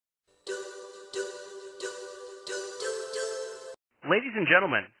Ladies and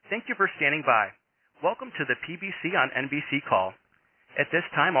gentlemen, thank you for standing by. Welcome to the PBC on NBC call. At this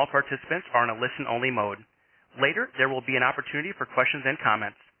time, all participants are in a listen-only mode. Later, there will be an opportunity for questions and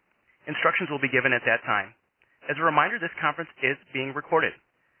comments. Instructions will be given at that time. As a reminder, this conference is being recorded.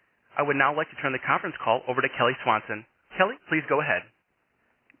 I would now like to turn the conference call over to Kelly Swanson. Kelly, please go ahead.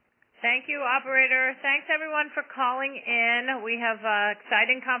 Thank you, operator. Thanks, everyone, for calling in. We have an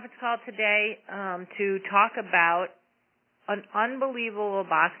exciting conference call today to talk about an unbelievable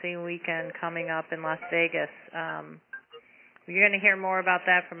boxing weekend coming up in Las Vegas. You're going to hear more about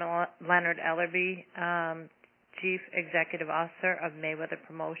that from Leonard Ellerby, Chief Executive Officer of Mayweather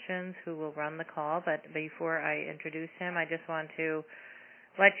Promotions, who will run the call. But before I introduce him, I just want to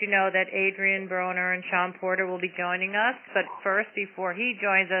let you know that Adrian Broner and Sean Porter will be joining us. But first, before he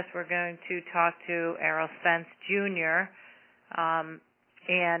joins us, we're going to talk to Errol Spence Jr.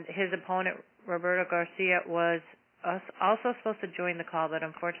 And his opponent, Roberto Garcia, was also supposed to join the call, but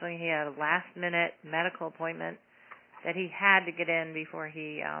unfortunately he had a last-minute medical appointment that he had to get in before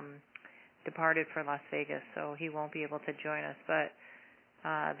he departed for Las Vegas, so he won't be able to join us. But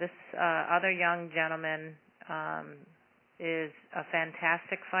this other young gentleman is a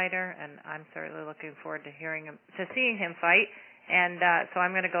fantastic fighter, and I'm certainly looking forward to seeing him fight. And so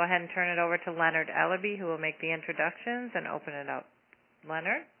I'm going to go ahead and turn it over to Leonard Ellerby, who will make the introductions and open it up.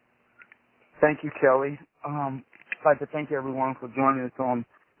 Leonard? Thank you, Kelly. I'd like to thank everyone for joining us on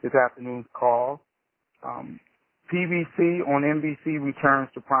this afternoon's call. PBC on NBC returns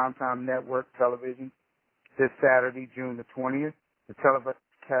to primetime network television this Saturday, June the 20th. The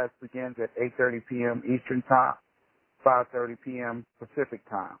telecast begins at 8:30 p.m. Eastern Time, 5:30 p.m. Pacific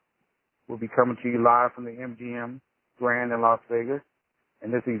Time. We'll be coming to you live from the MGM Grand in Las Vegas,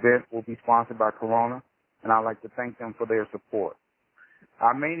 and this event will be sponsored by Corona, and I'd like to thank them for their support.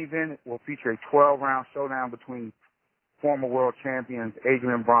 Our main event will feature a 12-round showdown between former world champions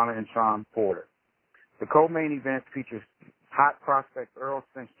Adrian Broner and Sean Porter. The co-main event features hot prospect Errol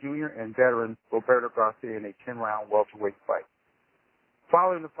Spence Jr. and veteran Roberto Garcia in a 10-round welterweight fight.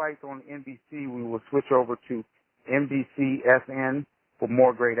 Following the fights on NBC, we will switch over to NBC-SN for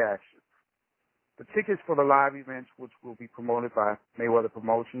more great action. The tickets for the live events, which will be promoted by Mayweather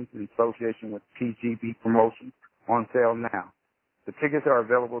Promotions in association with TGB Promotions, on sale now. The tickets are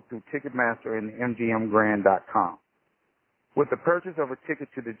available through Ticketmaster and MGMGrand.com. With the purchase of a ticket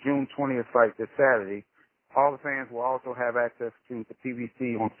to the June 20th fight this Saturday, all the fans will also have access to the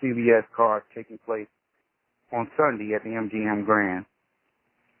PBC on CBS card taking place on Sunday at the MGM Grand.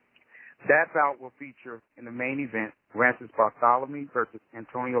 That bout will feature in the main event Francis Bartholomew versus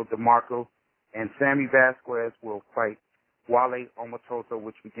Antonio DeMarco, and Sammy Vasquez will fight Wale Omatoso,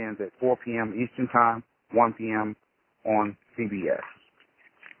 which begins at 4 p.m. Eastern Time, 1 p.m. on CBS.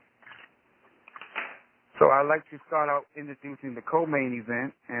 So I'd like to start out introducing the co-main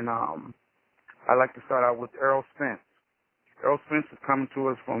event, and I'd like to start out with Errol Spence. Errol Spence is coming to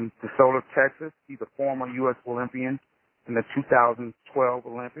us from DeSoto, Texas. He's a former U.S. Olympian in the 2012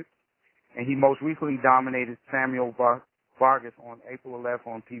 Olympics, and he most recently dominated Samuel Vargas on April 11th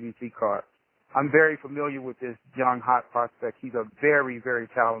on PBC card. I'm very familiar with this young, hot prospect. He's a very, very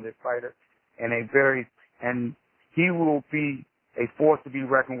talented fighter, and he will be a force to be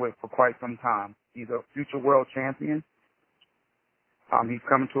reckoned with for quite some time. He's a future world champion. He's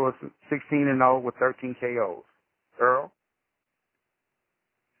coming to us 16-0 with 13 KOs. Earl?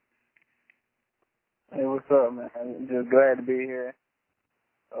 Hey, what's up, man? I'm just glad to be here.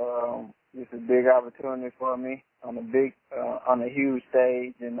 This is a big opportunity for me on a huge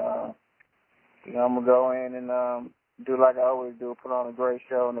stage, and I'm gonna go in and do like I always do, put on a great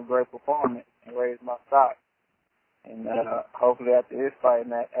show and a great performance and raise my stock. And hopefully after this fight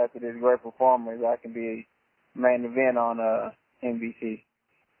and after this great performance, I can be main event on NBC.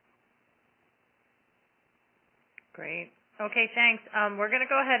 Great. Okay, thanks. We're going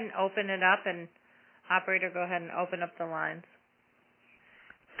to go ahead and open it up, and operator, go ahead and open up the lines.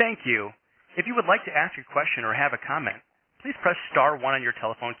 Thank you. If you would like to ask a question or have a comment, please press star 1 on your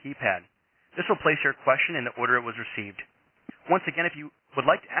telephone keypad. This will place your question in the order it was received. Once again, if you would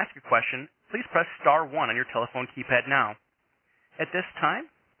like to ask a question, please press star 1 on your telephone keypad now. At this time,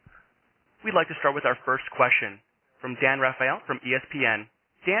 we'd like to start with our first question from Dan Raphael from ESPN.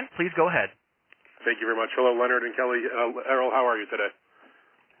 Dan, please go ahead. Thank you very much. Hello, Leonard and Kelly. Errol, how are you today?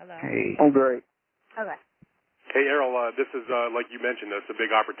 Hello. Hey. I'm great. Okay. Hey, Errol, this is, like you mentioned, it's a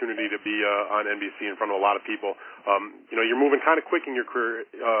big opportunity to be on NBC in front of a lot of people. You're moving kind of quick in your career.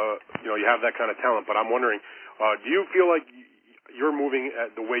 You have that kind of talent, but I'm wondering, do you feel like you're moving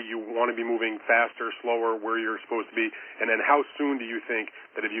at the way you want to be moving, faster, slower, where you're supposed to be, and then how soon do you think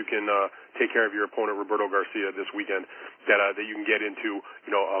that if you can take care of your opponent Roberto Garcia this weekend, that you can get into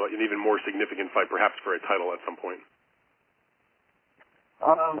an even more significant fight, perhaps for a title at some point?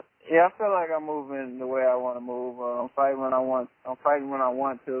 Yeah, I feel like I'm moving the way I want to move. I'm fighting when I want. I'm fighting when I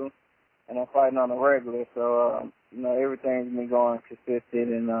want to, and I'm fighting on the regular. So everything's been going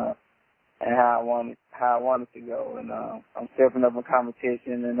consistent and how I want it to go. And I'm stepping up in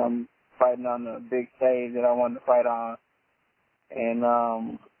competition, and I'm fighting on the big stage that I wanted to fight on. And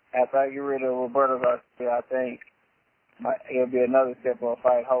after I get rid of Roberto Garcia, I think it'll be another step of a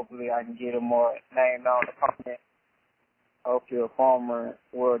fight. Hopefully, I can get a more named-known opponent. Hopefully, a former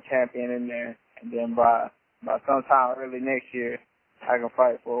world champion in there, and then by sometime early next year, I can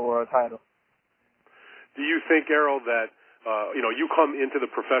fight for a world title. Do you think, Errol, that you come into the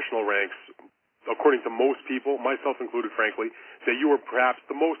professional ranks, according to most people, myself included, frankly, that you were perhaps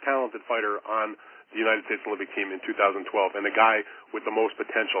the most talented fighter on the United States Olympic team in 2012 and the guy with the most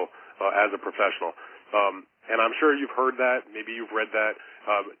potential as a professional? And I'm sure you've heard that. Maybe you've read that.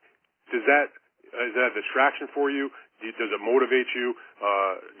 Is that a distraction for you? Does it motivate you?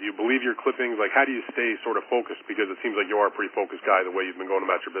 Do you believe your clippings? Like, how do you stay sort of focused? Because it seems like you are a pretty focused guy the way you've been going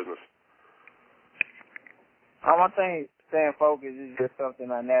about your business. I think staying focused is just something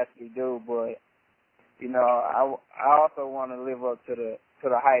I naturally do, but I also want to live up to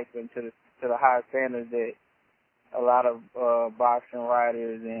the hype and to the high standards that a lot of boxing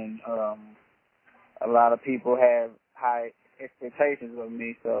writers and a lot of people have high expectations of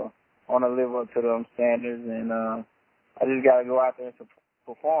me. So I want to live up to them standards, and I just got to go out there and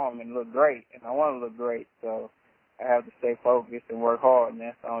perform and look great, and I want to look great. So I have to stay focused and work hard, and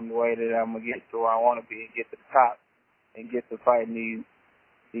that's the only way that I'm going to get to where I want to be and get to the top and get to fighting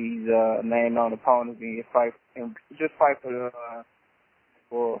these named-known opponents and just fight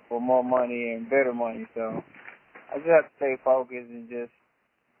for more money and better money. So I just have to stay focused and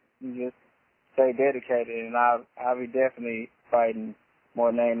just stay dedicated, and I'll be definitely fighting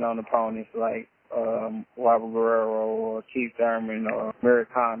more named-known opponents like Robert Guerrero or Keith Thurman or Amir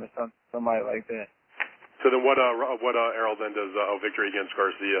Khan or somebody like that. So then what Errol then does a victory against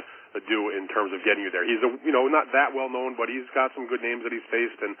Garcia do in terms of getting you there? He's not that well known, but he's got some good names that he's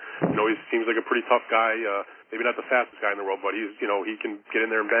faced, and he seems like a pretty tough guy. Maybe not the fastest guy in the world, but he can get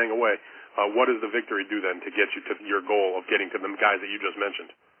in there and bang away. What does the victory do then to get you to your goal of getting to the guys that you just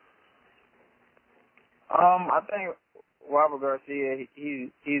mentioned? I think Robert Garcia,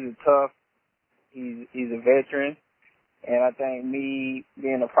 he's a tough. He's a veteran, and I think me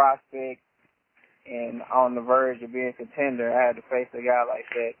being a prospect and on the verge of being a contender, I had to face a guy like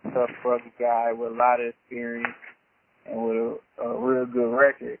that, tough, rugged guy with a lot of experience and with a real good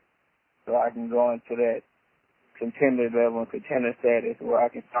record, so I can go into that contender level and contender status where I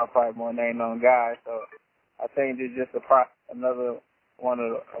can start fighting more named-known guys. So I think it's just another one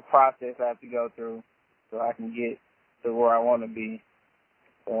of a process I have to go through so I can get to where I want to be.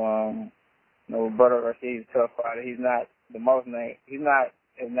 So, Roberto Garcia is a tough fighter. He's not he's not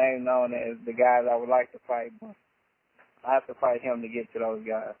as name known as the guys I would like to fight, but I have to fight him to get to those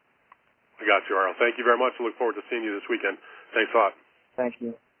guys. I got you, Errol. Thank you very much. I look forward to seeing you this weekend. Thanks a lot. Thank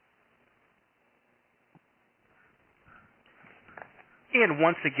you. And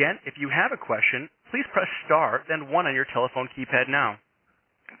once again, if you have a question, please press star, then 1 on your telephone keypad now.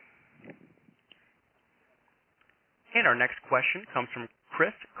 And our next question comes from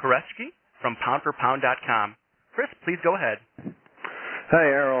Chris Koreski from poundforpound.com. Chris, please go ahead. Hey,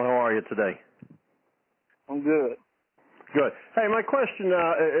 Errol, how are you today? I'm good. Good. Hey, my question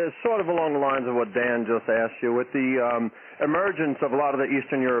is sort of along the lines of what Dan just asked you. With the emergence of a lot of the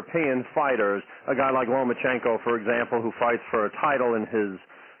Eastern European fighters, a guy like Lomachenko, for example, who fights for a title in his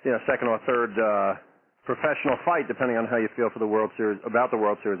second or third professional fight, depending on how you feel for the World Series, about the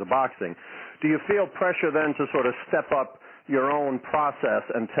World Series of Boxing, do you feel pressure then to sort of step up your own process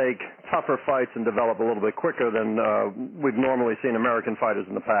and take tougher fights and develop a little bit quicker than we've normally seen American fighters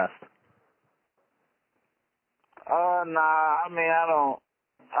in the past? Nah. I mean, I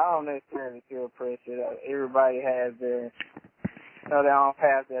don't necessarily feel pressure. Everybody has their own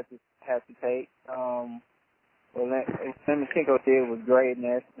path that they have to take. What Lomachenko did was great,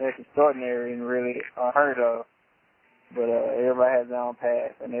 and that's extraordinary and really unheard of. But everybody has their own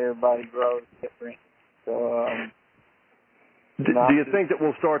path, and everybody grows different. So. Do you think that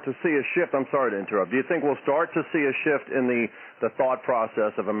we'll start to see a shift? I'm sorry to interrupt. Do you think we'll start to see a shift in the thought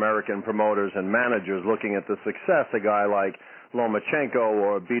process of American promoters and managers looking at the success a guy like Lomachenko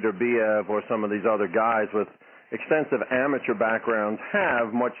or Beterbiev or some of these other guys with extensive amateur backgrounds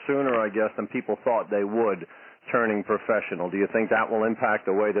have much sooner, I guess, than people thought they would, turning professional? Do you think that will impact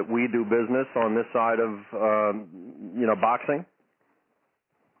the way that we do business on this side of, boxing?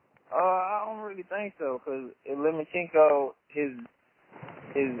 I don't really think so, because Lomachenko, his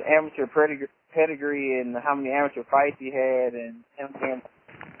amateur pedigree and how many amateur fights he had, and him being,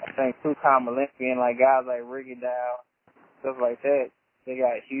 I think, two-time Olympian, like guys like Rigondeaux, stuff like that. They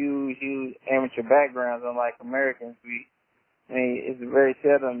got huge amateur backgrounds, unlike Americans. It's very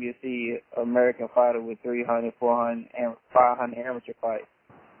seldom you see an American fighter with 300, 400, 500 amateur fights.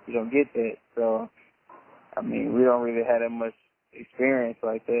 You don't get that. So, we don't really have that much experience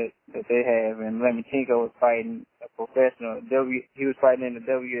like that they have. And Lomachenko was fighting a professional. He was fighting in the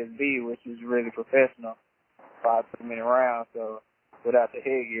WSB, which is really professional, 5 2-minute rounds. So without the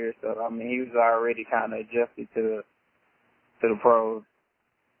headgear, so he was already kind of adjusted to the pros.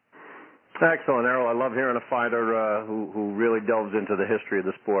 Excellent, Errol. I love hearing a fighter who really delves into the history of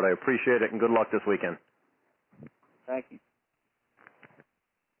the sport. I appreciate it, and good luck this weekend. Thank you.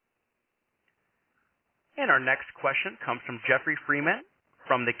 And our next question comes from Jeffrey Freeman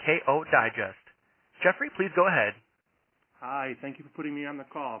from the KO Digest. Jeffrey, please go ahead. Hi, thank you for putting me on the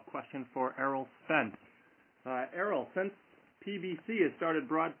call. Question for Errol Spence. Errol, since PBC has started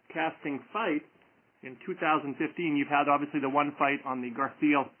broadcasting fights in 2015, you've had obviously the one fight on the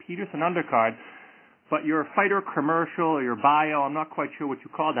Garcia-Peterson undercard, but your fighter commercial or your bio, I'm not quite sure what you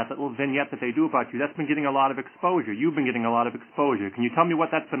call that little vignette that they do about you, that's been getting a lot of exposure. You've been getting a lot of exposure. Can you tell me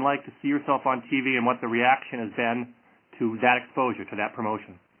what that's been like to see yourself on TV and what the reaction has been to that exposure, to that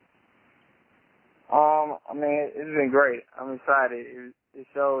promotion? It's been great. I'm excited. It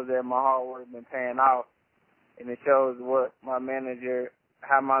shows that my hard work has been paying off, and it shows what how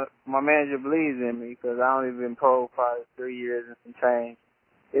my manager believes in me, because I only been pro for 3 years and some change.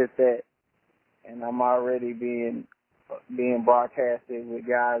 It's that. And I'm already being broadcasted with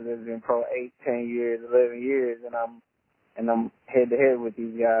guys that have been pro 8, 10 years, 11 years, and I'm head to head with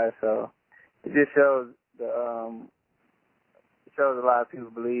these guys. So it just shows a lot of people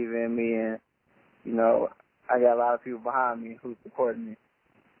believe in me, and I got a lot of people behind me who supporting me.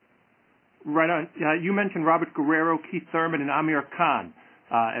 Right on. You mentioned Robert Guerrero, Keith Thurman, and Amir Khan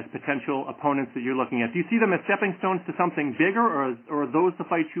as potential opponents that you're looking at. Do you see them as stepping stones to something bigger, or are those the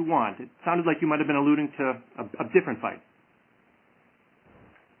fights you want? It sounded like you might have been alluding to a different fight.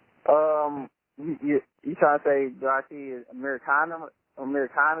 You trying to say Garcia, Amir Khan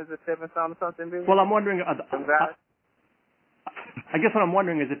is a stepping stone to something bigger? Well, I'm wondering. I guess what I'm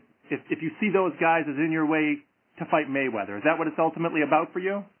wondering is if you see those guys as in your way to fight Mayweather, is that what it's ultimately about for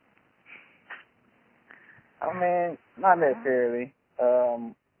you? Not necessarily.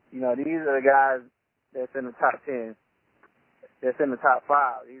 These are the guys that's in the top 10, that's in the top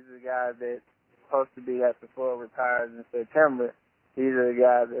 5. These are the guys that's supposed to be after Floyd retires in September. These are the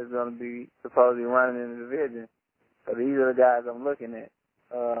guys that's going to be supposedly running in the division. So these are the guys I'm looking at.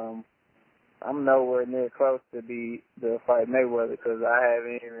 I'm nowhere near close to fight Mayweather, because I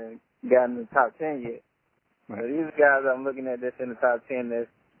haven't even gotten in the top 10 yet. Right. So these are the guys I'm looking at that's in the top 10 that's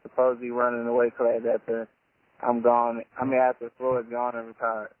supposedly running the weight class after I'm gone. After Floyd's gone and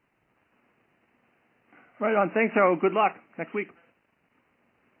retired. Right on. Thanks, Harold. Good luck next week.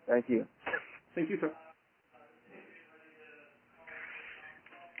 Thank you. Thank you, sir.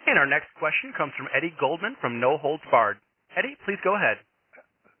 And our next question comes from Eddie Goldman from No Holds Barred. Eddie, please go ahead.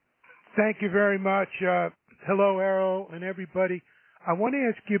 Thank you very much. Hello, Errol, and everybody. I want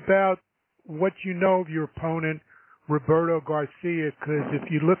to ask you about what you know of your opponent, Roberto Garcia, because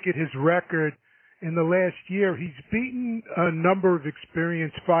if you look at his record in the last year, he's beaten a number of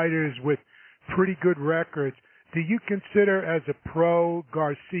experienced fighters with pretty good records. Do you consider, as a pro,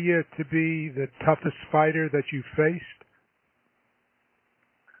 Garcia to be the toughest fighter that you've faced?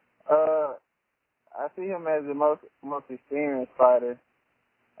 I see him as the most experienced fighter.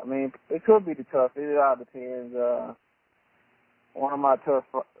 It could be the toughest. It all depends. One of my tough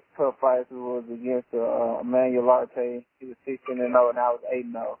fights was against Emmanuel Arte. He was 16-0, and I was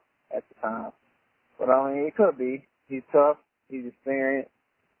 8-0 at the time. But it could be. He's tough. He's experienced,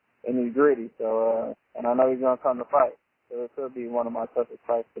 and he's gritty. So, and I know he's gonna come to fight. So it could be one of my toughest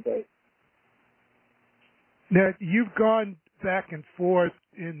fights today. Now, you've gone back and forth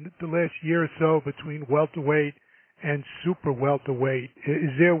in the last year or so between welterweight and super welterweight.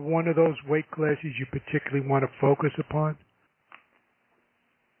 Is there one of those weight classes you particularly want to focus upon?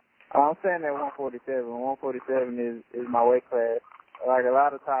 I'm saying that 147. 147 is my weight class. Like, a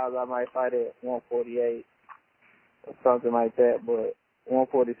lot of times I might fight at 148 or something like that, but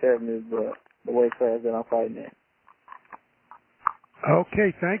 147 is the weight class that I'm fighting in.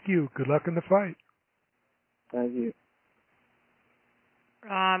 Okay, thank you. Good luck in the fight. Thank you.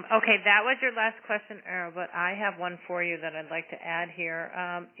 Okay, that was your last question, Errol, but I have one for you that I'd like to add here.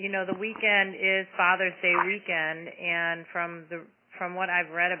 The weekend is Father's Day weekend, and from what I've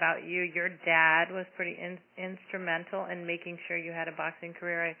read about you, your dad was pretty instrumental in making sure you had a boxing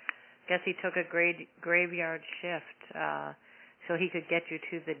career. I guess he took a graveyard shift so he could get you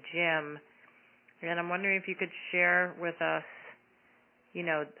to the gym. And I'm wondering if you could share with us,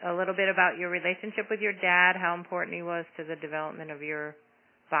 a little bit about your relationship with your dad, how important he was to the development of your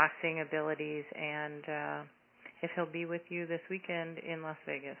boxing abilities, and if he'll be with you this weekend in Las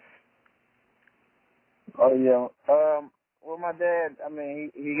Vegas. Oh, yeah. Well, my dad,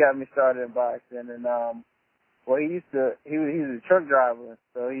 he got me started in boxing, and he was a truck driver,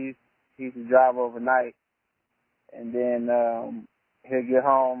 so he used to drive overnight, and then he'll get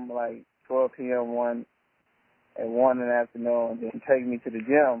home like 12 p.m. at 1 in the afternoon, and then take me to the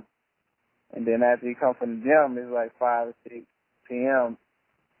gym, and then after he comes from the gym, it's like 5 or 6 p.m.,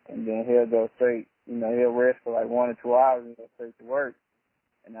 and then he'll go straight, he'll rest for like 1 or 2 hours and go straight to work.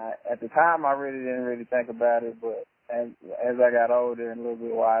 And at the time, I really didn't really think about it, but as I got older and a little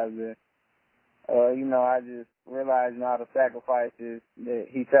bit wiser, I just realized all the sacrifices that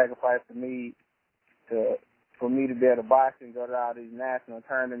he sacrificed for me to be able to box and go to all these national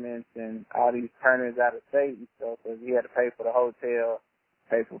tournaments and all these tournaments out of state and stuff, because he had to pay for the hotel,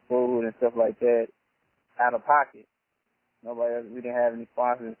 pay for food and stuff like that out of pocket. We didn't have any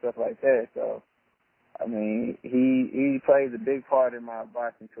sponsors and stuff like that, so he plays a big part in my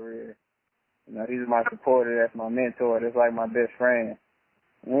boxing career. He's my supporter, that's my mentor, that's like my best friend.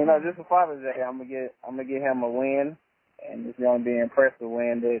 And, just for Father's Day, I'm gonna get him a win, and it's gonna be an impressive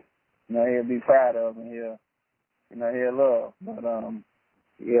win that he'll be proud of and he'll love. But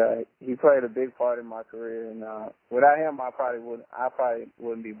yeah, he played a big part in my career, and without him, I probably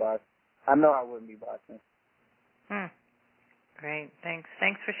wouldn't be boxing. I know I wouldn't be boxing. Great,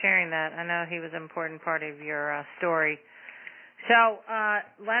 thanks for sharing that. I know he was an important part of your story. So,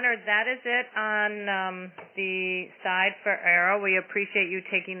 Leonard, that is it on the side for Errol. We appreciate you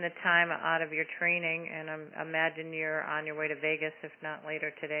taking the time out of your training, and I imagine you're on your way to Vegas, if not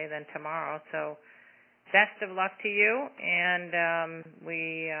later today, then tomorrow. So, best of luck to you, and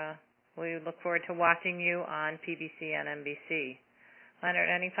we look forward to watching you on PBC and NBC. Leonard,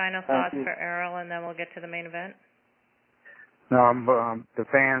 any final thoughts for Errol, and then we'll get to the main event? No, the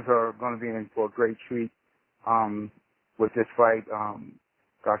fans are going to be in for a great treat with this fight.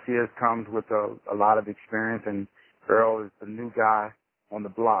 Garcia comes with a lot of experience, and Errol is the new guy on the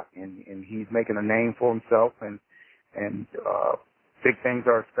block, and he's making a name for himself, and big things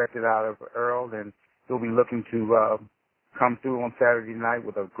are expected out of Errol, and he'll be looking to come through on Saturday night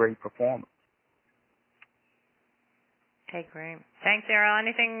with a great performance. Okay, great. Thanks, Errol.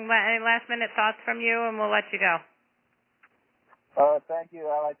 Any last-minute thoughts from you, and we'll let you go. Thank you.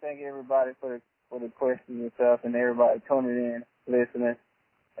 I'd like to thank everybody for the questions and stuff, and everybody tuning in, listening.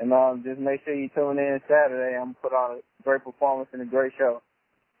 And just make sure you tune in Saturday. I'm going to put on a great performance and a great show.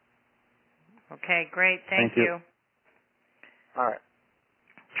 Okay, great. Thank you. All right.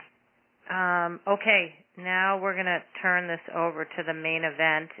 Okay, now we're going to turn this over to the main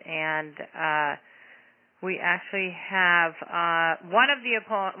event, and we actually have one of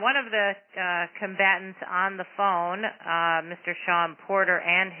the combatants on the phone, Mr. Sean Porter,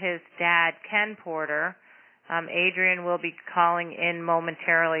 and his dad, Ken Porter. Adrian will be calling in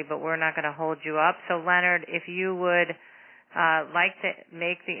momentarily, but we're not going to hold you up. So, Leonard, if you would like to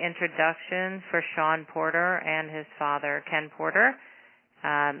make the introduction for Sean Porter and his father, Ken Porter,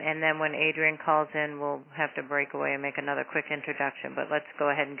 and then when Adrian calls in, we'll have to break away and make another quick introduction. But let's go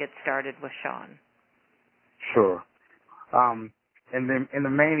ahead and get started with Sean. Sure. And then in the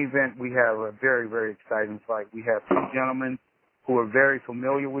main event, we have a very, very exciting fight. We have two gentlemen who are very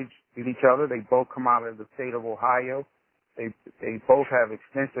familiar with each other. They both come out of the state of Ohio. They both have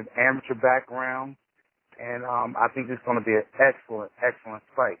extensive amateur backgrounds, and I think it's going to be an excellent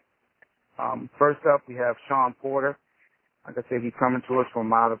fight. First up, we have Sean Porter. Like I said, he's coming to us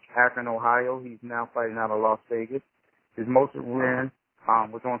from out of Akron, Ohio. He's now fighting out of Las Vegas. His most recent win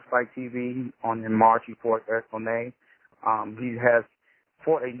was on Spike TV in March. He fought Esplanade. He has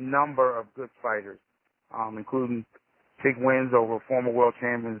fought a number of good fighters, including big wins over former world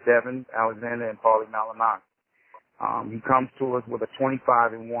champions Devin Alexander and Paulie Malignaggi. He comes to us with a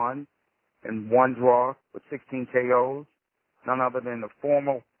 25-1 and one draw with 16 KOs, none other than the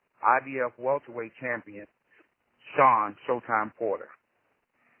former IBF welterweight champion, Sean Showtime Porter.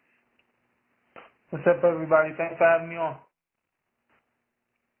 What's up, everybody? Thanks for having me on.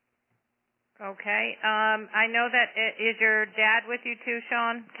 Okay. I know that is your dad with you too,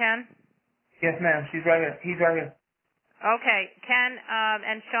 Sean? Ken? Yes, ma'am. She's right here. He's right here. Okay, Ken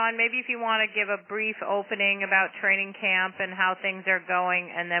and Sean, maybe if you want to give a brief opening about training camp and how things are going,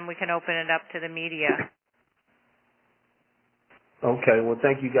 and then we can open it up to the media. Okay, well,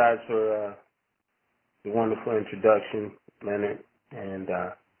 thank you guys for the wonderful introduction, Leonard, and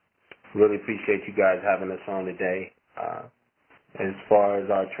really appreciate you guys having us on today. As far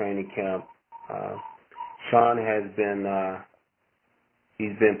as our training camp, Sean has been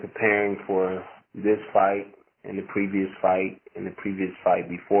he's been preparing for this fight and the previous fight and the previous fight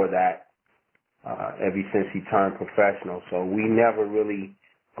before that ever since he turned professional. So we never really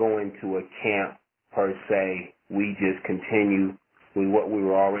go into a camp per se. We just continue with what we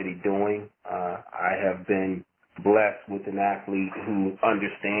were already doing. I have been blessed with an athlete who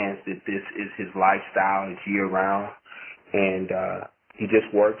understands that this is his lifestyle, it's year-round, and he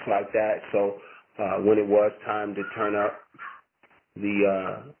just works like that. So when it was time to turn up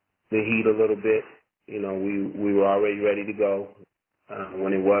the heat a little bit, you know, we were already ready to go.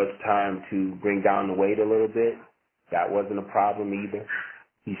 When it was time to bring down the weight a little bit, that wasn't a problem either.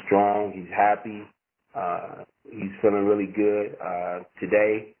 He's strong, he's happy, he's feeling really good.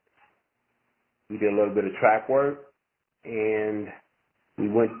 Today, we did a little bit of track work, and we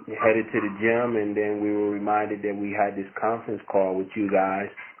headed to the gym, and then we were reminded that we had this conference call with you guys.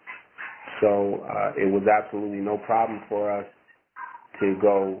 So it was absolutely no problem for us to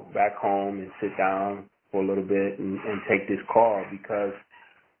go back home and sit down for a little bit and take this call because,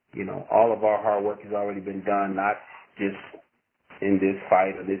 you know, all of our hard work has already been done, not just in this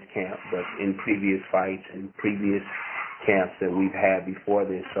fight or this camp, but in previous fights and previous camps that we've had before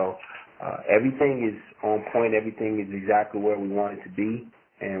this. So everything is on point. Everything is exactly where we want it to be,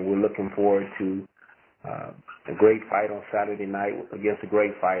 and we're looking forward to a great fight on Saturday night against a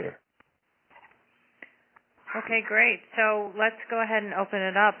great fighter. Okay, great. So let's go ahead and open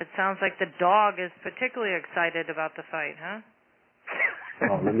it up. It sounds like the dog is particularly excited about the fight, huh?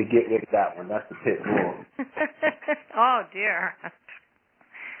 Oh, let me get rid of that one. That's the pit bull. Oh, dear.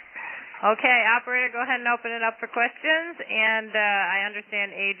 Okay, operator, go ahead and open it up for questions. And I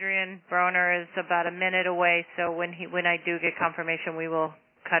understand Adrian Broner is about a minute away, so when I do get confirmation, we will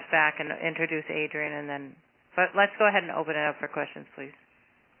cut back and introduce Adrian, and then. But let's go ahead and open it up for questions, please.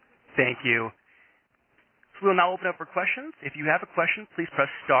 Thank you. So we'll now open up for questions. If you have a question, please press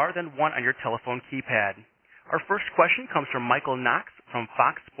star, then 1 on your telephone keypad. Our first question comes from Michael Knox from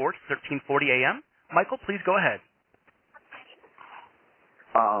Fox Sports 1340 AM. Michael, please go ahead.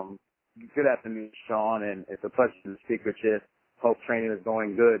 Good afternoon, Sean, and it's a pleasure to speak with you. Hope training is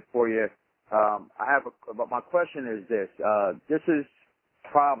going good for you. But my question is this. This is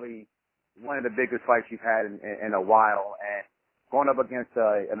probably one of the biggest fights you've had in a while, and going up against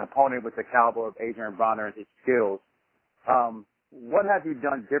an opponent with the caliber of Adrian Broner and his skills, what have you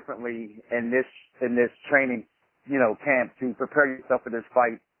done differently in this training, camp to prepare yourself for this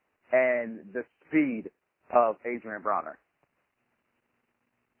fight and the speed of Adrian Broner?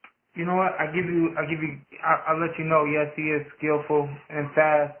 You know what? I'll let you know. Yes, he is skillful and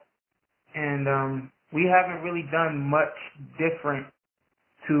fast, and we haven't really done much different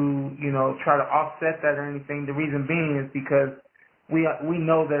to try to offset that or anything. The reason being is because we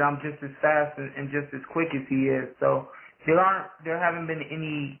know that I'm just as fast and just as quick as he is. So there haven't been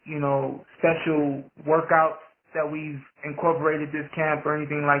any special workouts that we've incorporated this camp or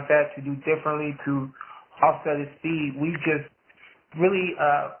anything like that to do differently to offset his speed. We just really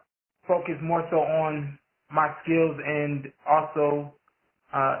focus more so on my skills and also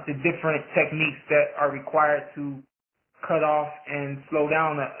the different techniques that are required to cut off and slow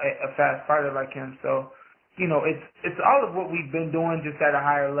down a fast fighter like him. So, it's all of what we've been doing just at a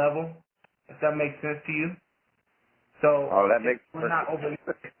higher level, if that makes sense to you. So that makes we're not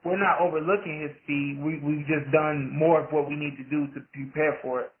overlooking his speed. We've just done more of what we need to do to prepare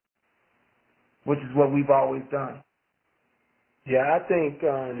for it, which is what we've always done. Yeah, I think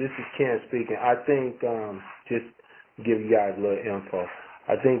this is Ken speaking. I think just to give you guys a little info,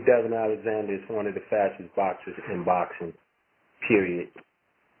 I think Devin Alexander is one of the fastest boxers in boxing, period.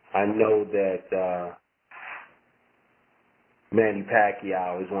 I know that Manny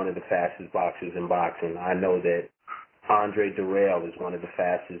Pacquiao is one of the fastest boxers in boxing. I know that Andre Durrell is one of the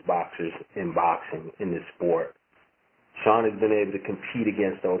fastest boxers in boxing in this sport. Sean has been able to compete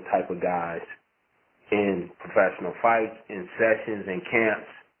against those type of guys in professional fights, in sessions, in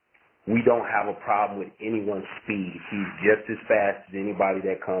camps. We don't have a problem with anyone's speed. He's just as fast as anybody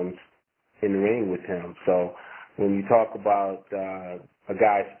that comes in the ring with him. So when you talk about a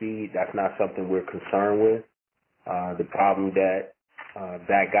guy's speed, that's not something we're concerned with. The problem that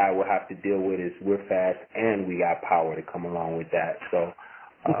that guy will have to deal with is we're fast and we got power to come along with that. So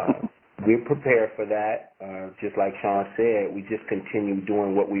we're prepared for that. Just like Sean said, we just continue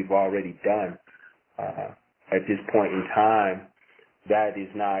doing what we've already done. At this point in time, that is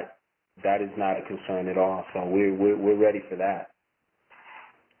not a concern at all. So we're ready for that.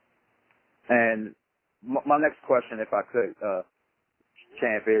 And my next question, if I could,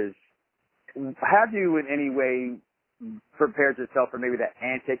 Champ, is have you in any way prepared yourself for maybe the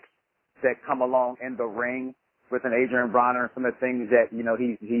antics that come along in the ring with an Adrian Broner and some of the things that,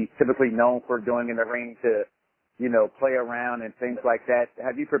 he's typically known for doing in the ring to, play around and things like that?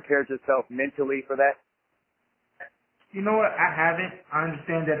 Have you prepared yourself mentally for that? You know what? I haven't. I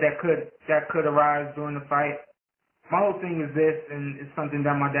understand that could arise during the fight. My whole thing is this, and it's something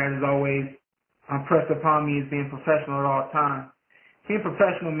that my dad has always pressed upon me, is being professional at all times. Being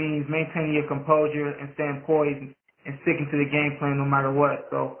professional means maintaining your composure and staying poised and sticking to the game plan no matter what.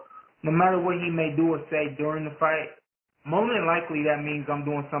 So no matter what he may do or say during the fight, more than likely that means I'm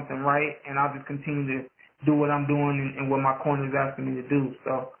doing something right, and I'll just continue to do what I'm doing and what my corner is asking me to do.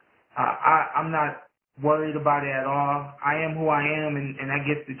 So I'm not worried about it at all. I am who I am, and that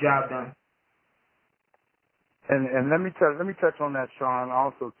gets the job done. And let me touch on that, Sean,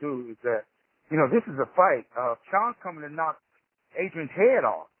 also too, is that, this is a fight. Sean's coming to knock Adrian's head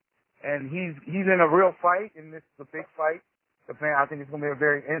off. And he's in a real fight, and this is a big fight. I think it's going to be a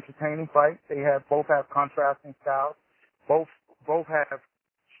very entertaining fight. Both have contrasting styles. Both have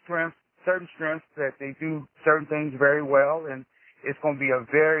certain strengths that they do certain things very well, and it's going to be a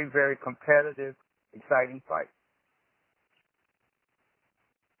very, very competitive, exciting fight.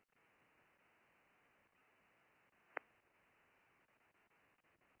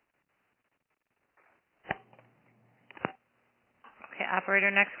 Okay,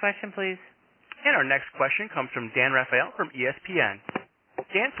 operator, next question, please. And our next question comes from Dan Rafael from ESPN.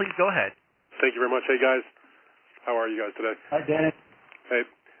 Dan, please go ahead. Thank you very much. Hey, guys. How are you guys today? Hi, Dan. Hey.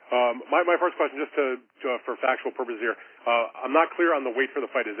 My first question, just for factual purposes here, I'm not clear on the weight for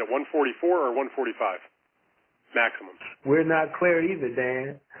the fight. Is it 144 or 145 maximum? We're not clear either,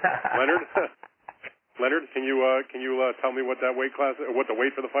 Dan. Leonard, can you tell me what that weight class, what the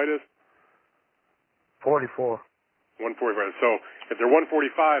weight for the fight is? 44. 145. So if they're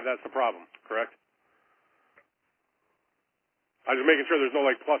 145, that's the problem, correct? I'm just making sure there's no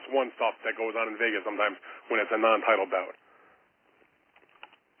 +1 stuff that goes on in Vegas sometimes when it's a non-title bout.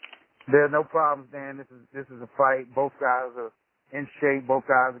 There's no problems, Dan. This is a fight. Both guys are in shape. Both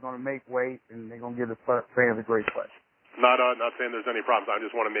guys are going to make weight, and they're going to give the fans a great fight. Not saying there's any problems. I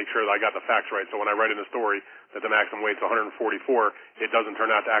just want to make sure that I got the facts right. So when I write in the story that the maximum weight's 144, it doesn't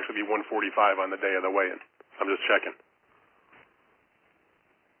turn out to actually be 145 on the day of the weigh-in. I'm just checking.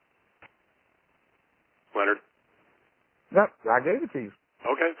 Leonard? Yep, I gave it to you.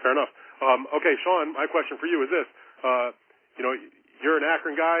 Okay, fair enough. Okay, Sean, my question for you is this. You're an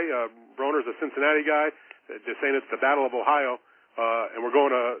Akron guy. Broner's a Cincinnati guy. They're saying it's the Battle of Ohio. And we're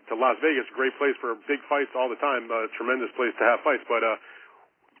going to Las Vegas, a great place for big fights all the time, a tremendous place to have fights. But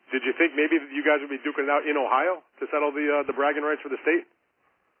did you think maybe you guys would be duking it out in Ohio to settle the bragging rights for the state?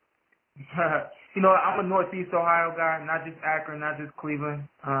 I'm a Northeast Ohio guy, not just Akron, not just Cleveland.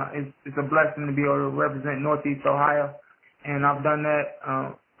 It's a blessing to be able to represent Northeast Ohio, and I've done that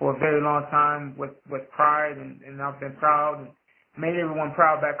for a very long time with pride, and I've been proud and made everyone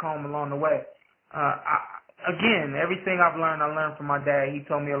proud back home along the way. Again, everything I've learned, I learned from my dad. He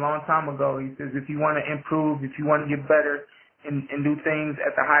told me a long time ago, he says, if you want to improve, if you want to get better and do things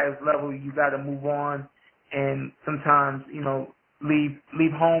at the highest level, you got to move on and sometimes,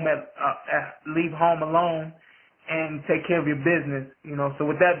 leave home alone and take care of your business, So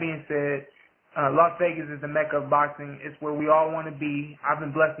with that being said, Las Vegas is the mecca of boxing. It's where we all want to be. I've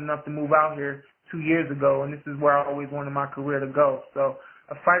been blessed enough to move out here 2 years ago, and this is where I always wanted my career to go. So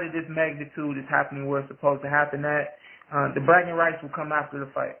a fight of this magnitude is happening where it's supposed to happen at. The bragging rights will come after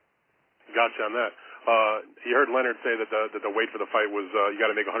the fight. Gotcha on that. You heard Leonard say that the weight for the fight was you got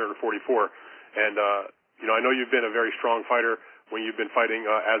to make 144, and I know you've been a very strong fighter when you've been fighting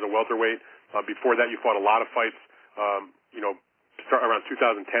as a welterweight. Before that, you fought a lot of fights. Start around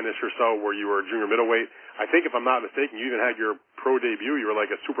 2010ish or so, where you were a junior middleweight. I think, if I'm not mistaken, you even had your pro debut. You were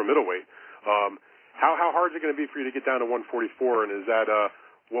like a super middleweight. How hard is it going to be for you to get down to 144? And is that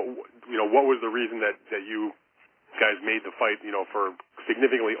what was the reason that you guys made the fight, for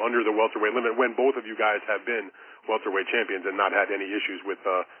significantly under the welterweight limit when both of you guys have been welterweight champions and not had any issues with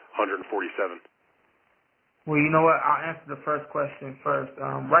 147? Well, you know what? I'll answer the first question first.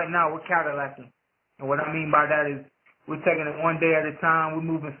 Right now, we're Cadillacing. And what I mean by that is we're taking it one day at a time. We're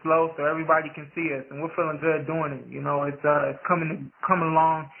moving slow so everybody can see us. And we're feeling good doing it. It's coming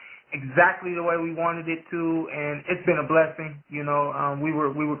along exactly the way we wanted it to, and it's been a blessing. You know, we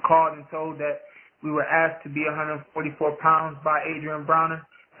were called and told that we were asked to be 144 pounds by Adrian Broner.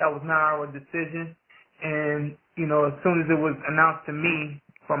 That was not our decision. And, you know, as soon as it was announced to me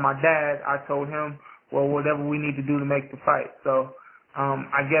from my dad, I told him, well, whatever we need to do to make the fight. So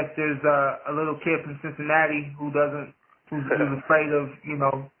I guess there's a little kid from Cincinnati who's afraid of, you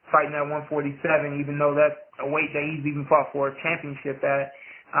know, fighting at 147, even though that's a weight that he's even fought for a championship at.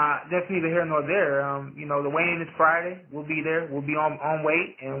 That's neither here nor there. You know, the weigh-in is Friday. We'll be there. We'll be on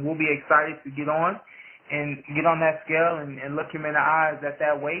weight, and we'll be excited to get on that scale and look him in the eyes at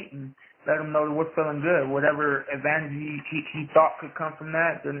that weight and let him know that we're feeling good. Whatever advantage he thought could come from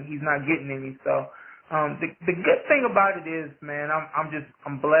that, then he's not getting any. So the good thing about it is, man,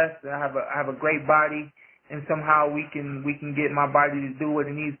 I'm blessed. I have a great body, and somehow we can get my body to do what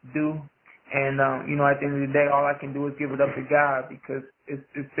it needs to do. And you know, at the end of the day, all I can do is give it up to God, because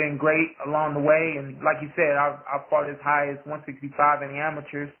it's been great along the way. And like you said, I've fought as high as 165 in the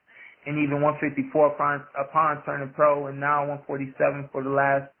amateurs, and even 154 upon turning pro, and now 147 for the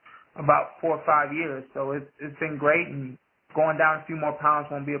last about 4 or 5 years. So it's been great, and going down a few more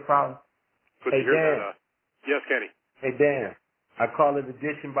pounds won't be a problem. Good to hear that. Yes, Kenny. Hey, Dan. I call it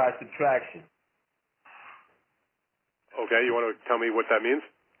addition by subtraction. Okay, you want to tell me what that means?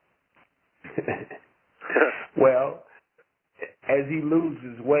 Well, as he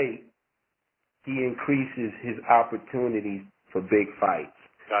loses weight, he increases his opportunities for big fights.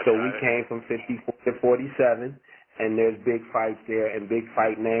 Gotcha. So we came from 54 to 47, and there's big fights there and big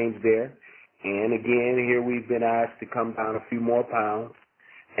fight names there. And again, here we've been asked to come down a few more pounds.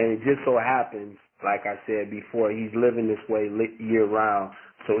 And it just so happens, like I said before, he's living this way year-round,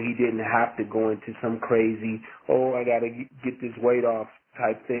 so he didn't have to go into some crazy, I got to get this weight off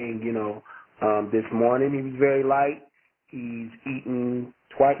type thing, you know. This morning he was very light. He's eaten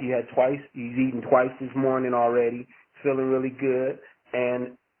twice. He's eaten twice this morning already. Feeling really good,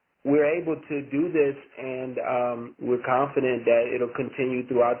 and we're able to do this, and we're confident that it'll continue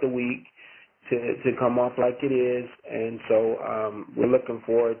throughout the week to come off like it is. And so we're looking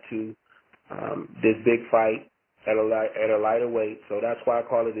forward to this big fight at a lighter weight. So that's why I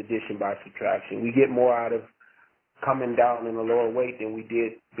call it addition by subtraction. We get more out of coming down in a lower weight than we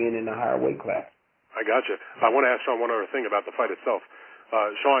did being in a higher weight class. I gotcha. I want to ask Sean one other thing about the fight itself.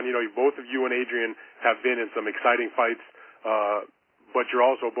 Sean, you know, both of you and Adrian have been in some exciting fights, but you're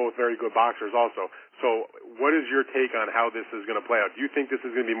also both very good boxers also. So what is your take on how this is going to play out? Do you think this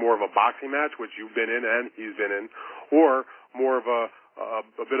is going to be more of a boxing match, which you've been in and he's been in, or more of a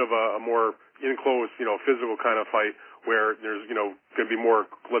bit of a more enclosed, you know, physical kind of fight where there's, you know, going to be more,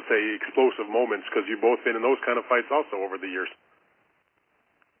 let's say, explosive moments, because you've both been in those kind of fights also over the years?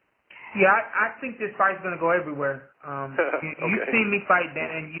 Yeah, I think this fight's going to go everywhere. You've seen me fight,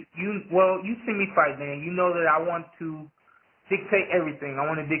 Dan. You've seen me fight, Dan. You know that I want to dictate everything. I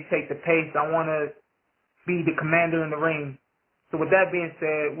want to dictate the pace. I want to be the commander in the ring. So with that being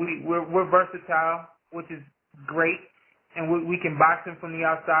said, we're versatile, which is great. And we can box him from the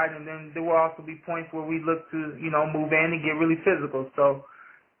outside, and then there will also be points where we look to, you know, move in and get really physical. So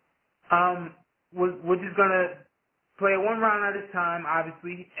we're just going to play it one round at a time,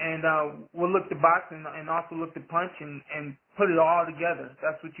 obviously, and we'll look to box and also look to punch and put it all together.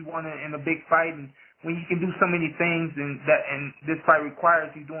 That's what you want in a big fight. And when you can do so many things, and this fight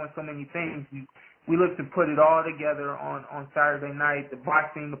requires you doing so many things, we look to put it all together on Saturday night, the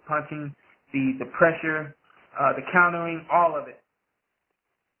boxing, the punching, the pressure, the countering, all of it.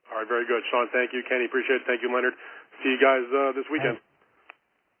 All right, very good. Sean, thank you. Kenny, appreciate it. Thank you, Leonard. See you guys this weekend.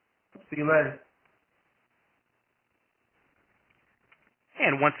 See you later.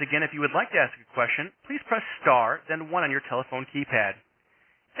 And once again, if you would like to ask a question, please press star, then 1 on your telephone keypad.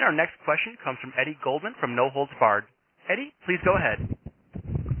 And our next question comes from Eddie Goldman from No Holds Barred. Eddie, please go ahead.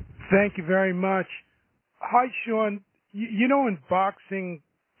 Thank you very much. Hi, Sean. You know, in boxing,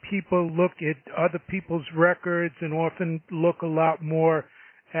 people look at other people's records and often look a lot more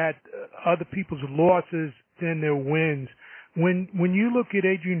at other people's losses than their wins. When you look at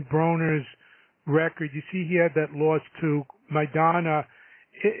Adrian Broner's record, you see he had that loss to Maidana.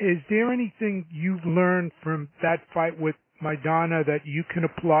 Is there anything you've learned from that fight with Maidana that you can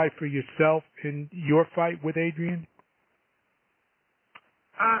apply for yourself in your fight with Adrian?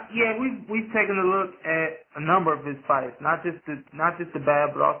 Yeah, we've taken a look at a number of his fights, not just the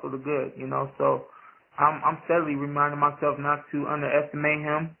bad, but also the good. You know, so I'm steadily reminding myself not to underestimate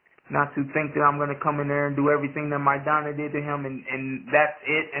him, not to think that I'm going to come in there and do everything that Maidana did to him, and that's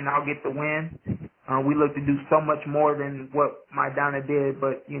it, and I'll get the win. We look to do so much more than what Maidana did,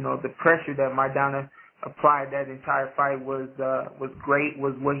 but you know, the pressure that Maidana applied that entire fight was great,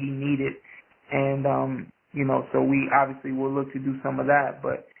 was what he needed, and so we obviously will look to do some of that.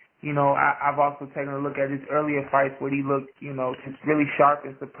 But I've also taken a look at his earlier fights where he looked just really sharp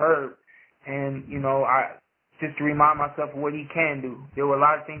and superb, and I just to remind myself of what he can do. There were a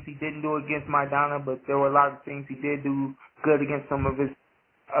lot of things he didn't do against Maidana, but there were a lot of things he did do good against some of his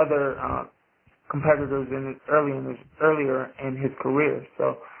other competitors earlier in his career.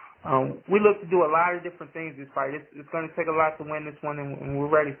 So we look to do a lot of different things this fight. It's going to take a lot to win this one, and we're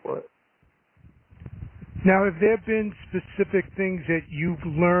ready for it. Now, have there been specific things that you've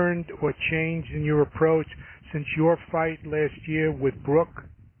learned or changed in your approach since your fight last year with Brooke?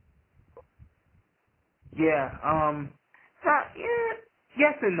 Yeah.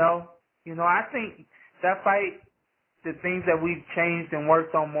 Yes and no. I think that fight, the things that we've changed and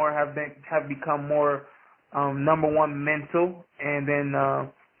worked on more have become more number one, mental, and then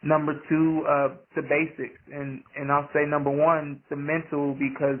number two, the basics. And I'll say number one, the mental,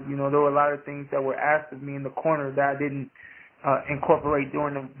 because there were a lot of things that were asked of me in the corner that I didn't incorporate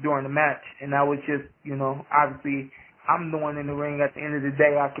during the match, and that was just obviously I'm the one in the ring. At the end of the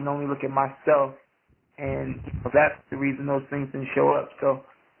day, I can only look at myself, and that's the reason those things didn't show up. So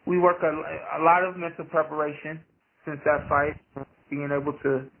we work a lot of mental preparation since that fight, being able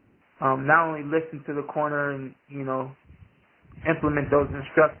to not only listen to the corner and implement those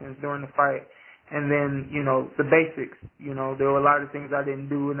instructions during the fight, and then the basics. There were a lot of things I didn't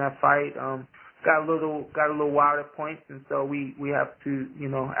do in that fight. Got a little wild at points, and so we have to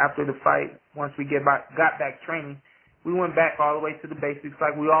after the fight, once we got back training, we went back all the way to the basics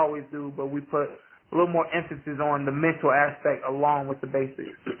like we always do, but we put a little more emphasis on the mental aspect along with the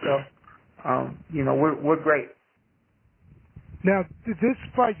basics. So we're great. Now, this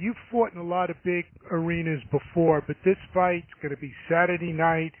fight, you've fought in a lot of big arenas before, but this fight's going to be Saturday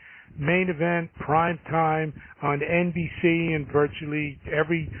night, main event, prime time on NBC and virtually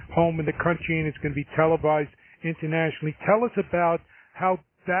every home in the country, and it's going to be televised internationally. Tell us about how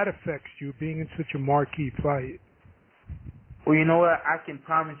that affects you, being in such a marquee fight. Well, you know what? I can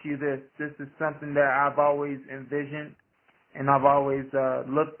promise you this. This is something that I've always envisioned and I've always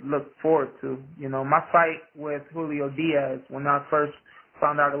looked forward to. My fight with Julio Diaz, when I first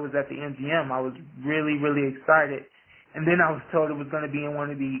found out it was at the MGM, I was really, really excited. And then I was told it was going to be in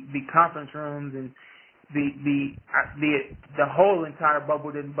one of the conference rooms, and the whole entire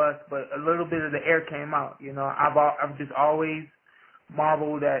bubble didn't bust, but a little bit of the air came out. I've just always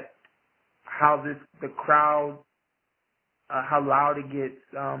marveled at how the crowd, how loud it gets,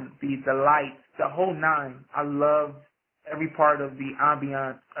 the lights, the whole nine. I love every part of the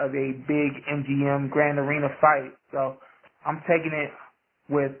ambiance of a big MGM Grand Arena fight. So I'm taking it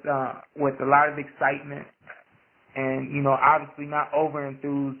with a lot of excitement, and obviously not over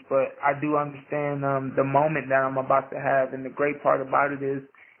enthused, but I do understand the moment that I'm about to have. And the great part about it is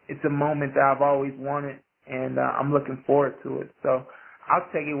it's a moment that I've always wanted, and I'm looking forward to it. So I'll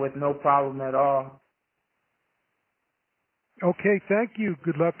take it with no problem at all. Okay, thank you.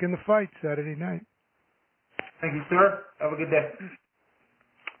 Good luck in the fight Saturday night. Thank you, sir. Have a good day.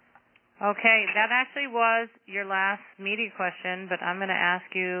 Okay, that actually was your last media question, but I'm going to ask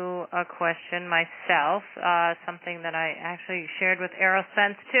you a question myself, something that I actually shared with Errol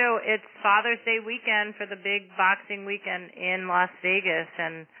Spence, too. It's Father's Day weekend for the big boxing weekend in Las Vegas,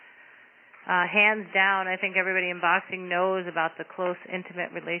 and hands down, I think everybody in boxing knows about the close,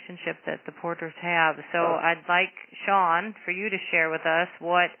 intimate relationship that the Porters have. So I'd like, Sean, for you to share with us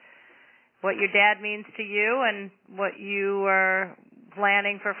what your dad means to you and what you are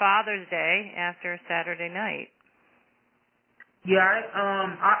planning for Father's Day after Saturday night. Yeah,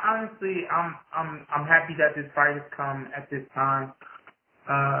 I honestly, I'm happy that this fight has come at this time.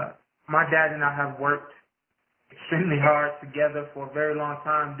 My dad and I have worked extremely hard together for a very long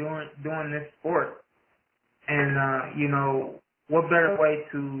time doing this sport, and what better way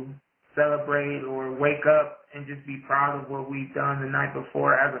to celebrate or wake up and just be proud of what we've done the night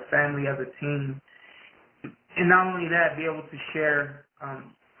before as a family, as a team. And not only that, be able to share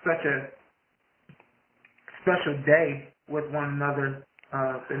such a special day with one another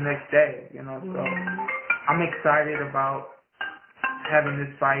the next day, So I'm excited about having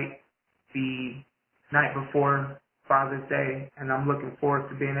this fight the night before Father's Day, and I'm looking forward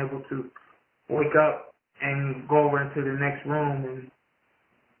to being able to wake up and go over into the next room and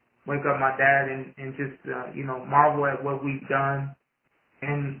wake up my dad and just marvel at what we've done.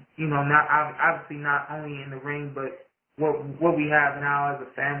 And obviously not only in the ring, but what we have now as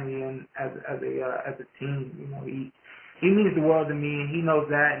a family and as a team. He means the world to me, and he knows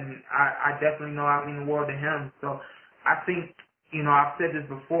that, and I definitely know I mean the world to him. So I think you know, I've said this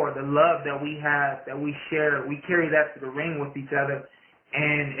before, the love that we have, that we share, we carry that to the ring with each other,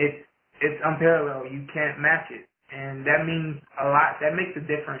 and it's unparalleled. You can't match it, and that means a lot. That makes a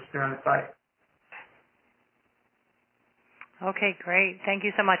difference during the fight. Okay, great. Thank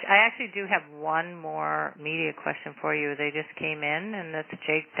you so much. I actually do have one more media question for you. They just came in, and that's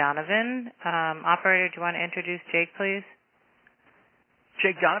Jake Donovan. Operator, do you want to introduce Jake, please?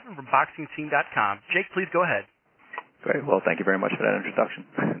 Jake Donovan from BoxingScene.com. Jake, please go ahead. Great. Well, thank you very much for that introduction.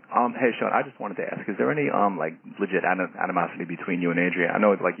 Hey, Sean, I just wanted to ask, is there any like legit animosity between you and Adrian? I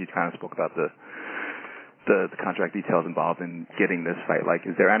know like you kind of spoke about the contract details involved in getting this fight. Like,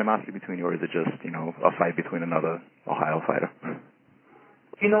 is there animosity between you, or is it just, you know, a fight between another Ohio fighter?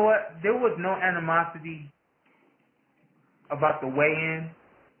 You know what? There was no animosity about the weigh-in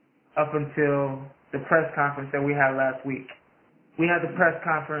up until the press conference that we had last week. We had the press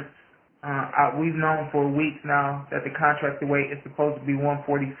conference. We've known for weeks now that the contracted weight is supposed to be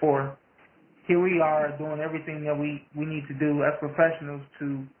 144. Here we are doing everything that we need to do as professionals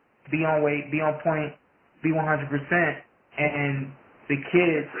to be on weight, be on point, be 100%, and the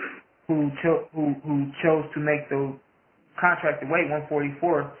kids who chose to make the contracted weight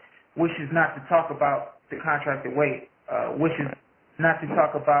 144 wishes not to talk about the contracted weight, wishes not to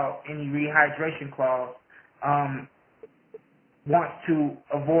talk about any rehydration clause, wants to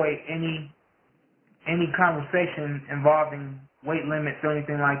avoid any conversation involving weight limits or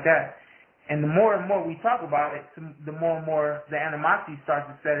anything like that. And the more and more we talk about it, the more and more the animosity starts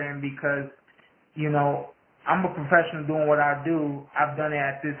to set in, because, you know, I'm a professional doing what I do. I've done it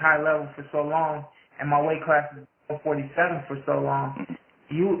at this high level for so long, and my weight class is 147 for so long.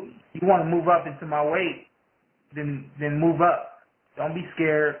 You want to move up into my weight, then move up. Don't be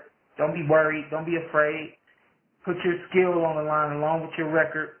scared. Don't be worried. Don't be afraid. Put your skill on the line along with your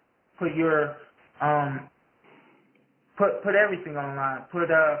record. Put your put everything on the line. Put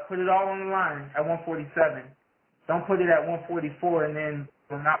it all on the line at 147. Don't put it at 144 and then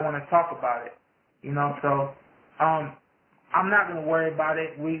not want to talk about it. You know, so I'm not going to worry about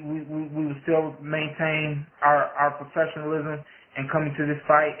it. We will still maintain our professionalism and coming to this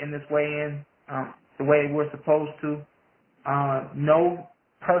fight in this weigh-in the way we're supposed to. No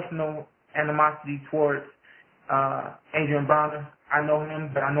personal animosity towards Adrian Broner. I know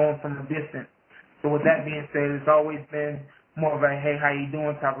him, but I know him from a distance. So with that being said, it's always been more of a, hey, how you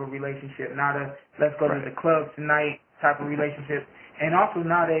doing type of relationship, not a let's go to the club tonight type of relationship. And also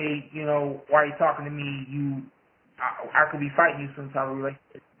not a, you know, why are you talking to me? I could be fighting you some type of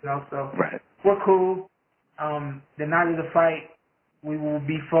relationship, you know. So we're cool. The night of the fight, we will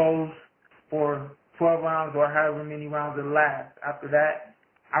be foes for 12 rounds or however many rounds it lasts. After that,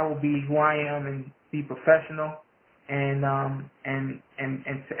 I will be who I am and be professional and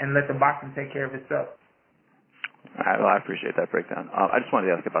let the boxing take care of itself. All right, well, I appreciate that breakdown. I just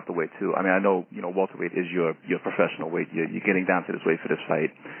wanted to ask about the weight, too. I mean, I know, you know, welterweight is your professional weight. You're getting down to this weight for this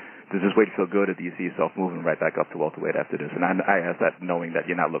fight. Does this weight feel good, or do you see yourself moving right back up to welterweight after this? And I ask that knowing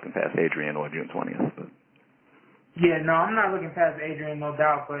that you're not looking past Adrian or June 20th. But. Yeah, no, I'm not looking past Adrian, no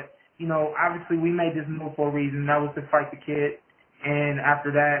doubt. But, you know, obviously we made this move for a reason. That was to fight the kid. And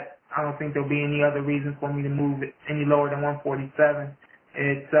after that, I don't think there'll be any other reason for me to move it any lower than 147.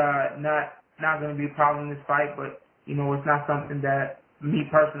 It's not going to be a problem in this fight, but, you know, it's not something that me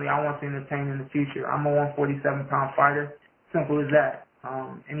personally I want to entertain in the future. I'm a 147-pound fighter. Simple as that.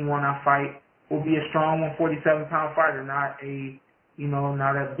 Anyone I fight will be a strong 147-pound fighter, not a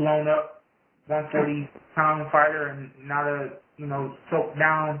blown-up 140-pound fighter, and not a, you know, soaked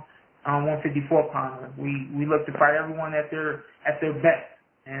down 154-pounder. We look to fight everyone at their best,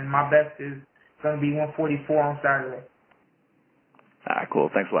 and my best is going to be 144 on Saturday. All right, cool.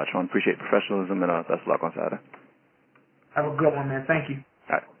 Thanks a lot, Sean. Appreciate professionalism, and best of luck on Saturday. Have a good one, man. Thank you.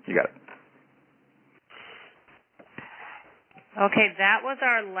 All right, you got it. Okay, that was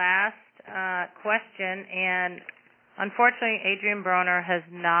our last question, and unfortunately, Adrian Broner has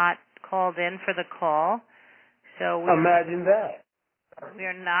not called in for the call. So imagine that. We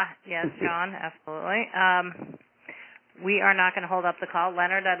are not. Yes, John, absolutely. We are not going to hold up the call.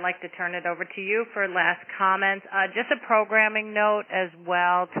 Leonard, I'd like to turn it over to you for last comments. Just a programming note as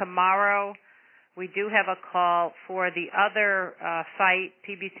well. Tomorrow, we do have a call for the other fight,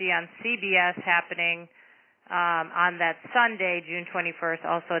 PBC on CBS, happening on that Sunday, June 21st,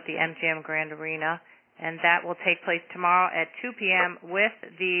 also at the MGM Grand Arena. And that will take place tomorrow at 2 p.m. with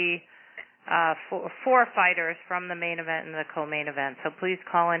the four fighters from the main event and the co-main event. So please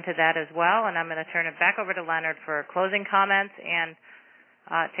call into that as well. And I'm going to turn it back over to Leonard for closing comments, and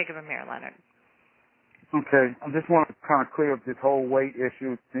take it from here, Leonard. Okay, I just want to kind of clear up this whole weight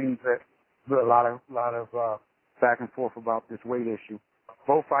issue. It seems that a lot of back and forth about this weight issue.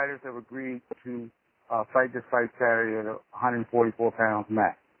 Both fighters have agreed to fight this fight Saturday at 144 pounds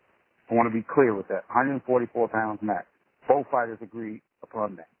max. I want to be clear with that. 144 pounds max. Both fighters agreed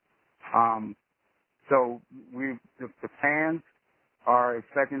upon that. So the fans are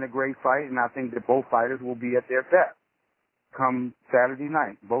expecting a great fight, and I think that both fighters will be at their best come Saturday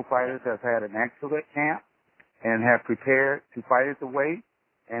night. Both fighters have had an excellent camp and have prepared to fight at the weight,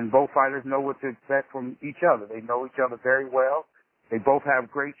 and both fighters know what to expect from each other. They know each other very well. They both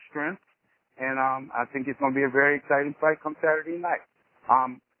have great strength, and I think it's going to be a very exciting fight come Saturday night.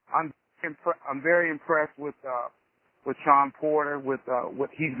 I'm very impressed with Sean Porter, with what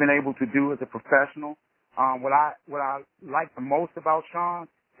he's been able to do as a professional. What I like the most about Sean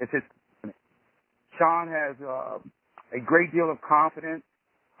is his confidence. Sean has a great deal of confidence.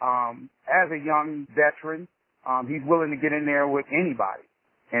 As a young veteran, he's willing to get in there with anybody,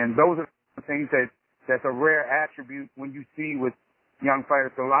 and those are the things that's a rare attribute when you see with young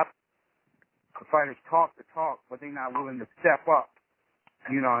fighters. So a lot of fighters talk the talk, but they're not willing to step up.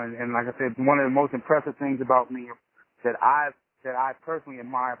 You know, and like I said, one of the most impressive things about me that I personally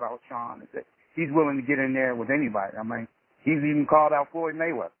admire about Sean is that he's willing to get in there with anybody. I mean, he's even called out Floyd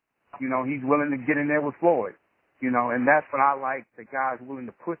Mayweather. You know, he's willing to get in there with Floyd. You know, and that's what I like, the guys willing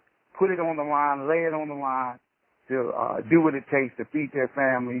to put it on the line, lay it on the line, to do what it takes to feed their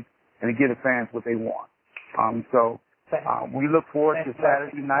families and to give the fans what they want. So we look forward to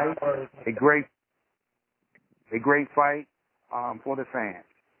Saturday night, a great fight for the fans.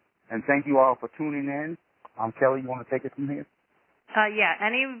 And thank you all for tuning in. Kelly, you want to take it from here? Yeah.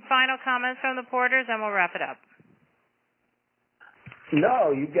 Any final comments from the Porters, and we'll wrap it up.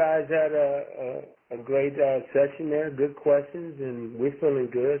 No, you guys had a great session there, good questions, and we're feeling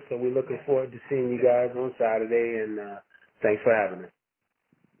good. So we're looking forward to seeing you guys on Saturday, and thanks for having us.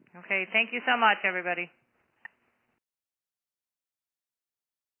 Okay. Thank you so much, everybody.